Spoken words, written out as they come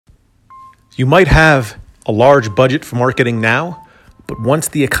You might have a large budget for marketing now, but once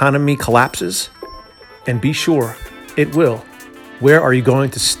the economy collapses, and be sure it will, where are you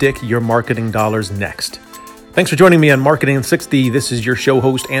going to stick your marketing dollars next? Thanks for joining me on Marketing in 60. This is your show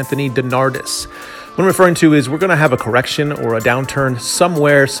host, Anthony DeNardis. What I'm referring to is we're going to have a correction or a downturn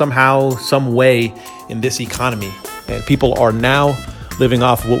somewhere, somehow, some way in this economy. And people are now living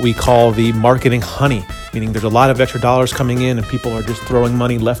off what we call the marketing honey, meaning there's a lot of extra dollars coming in and people are just throwing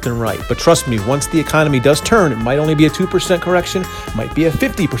money left and right. But trust me, once the economy does turn, it might only be a 2% correction, it might be a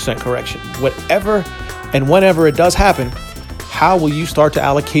 50% correction. Whatever and whenever it does happen, how will you start to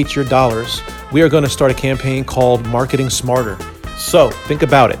allocate your dollars? We are going to start a campaign called Marketing Smarter. So think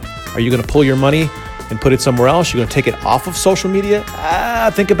about it. Are you going to pull your money and put it somewhere else? You're going to take it off of social media?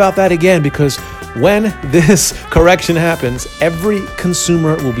 Think about that again, because when this correction happens, every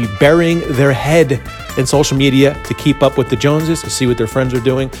consumer will be burying their head in social media to keep up with the Joneses, to see what their friends are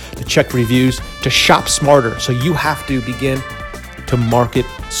doing, to check reviews, to shop smarter. So you have to begin to market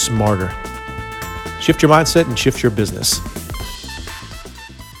smarter. Shift your mindset and shift your business.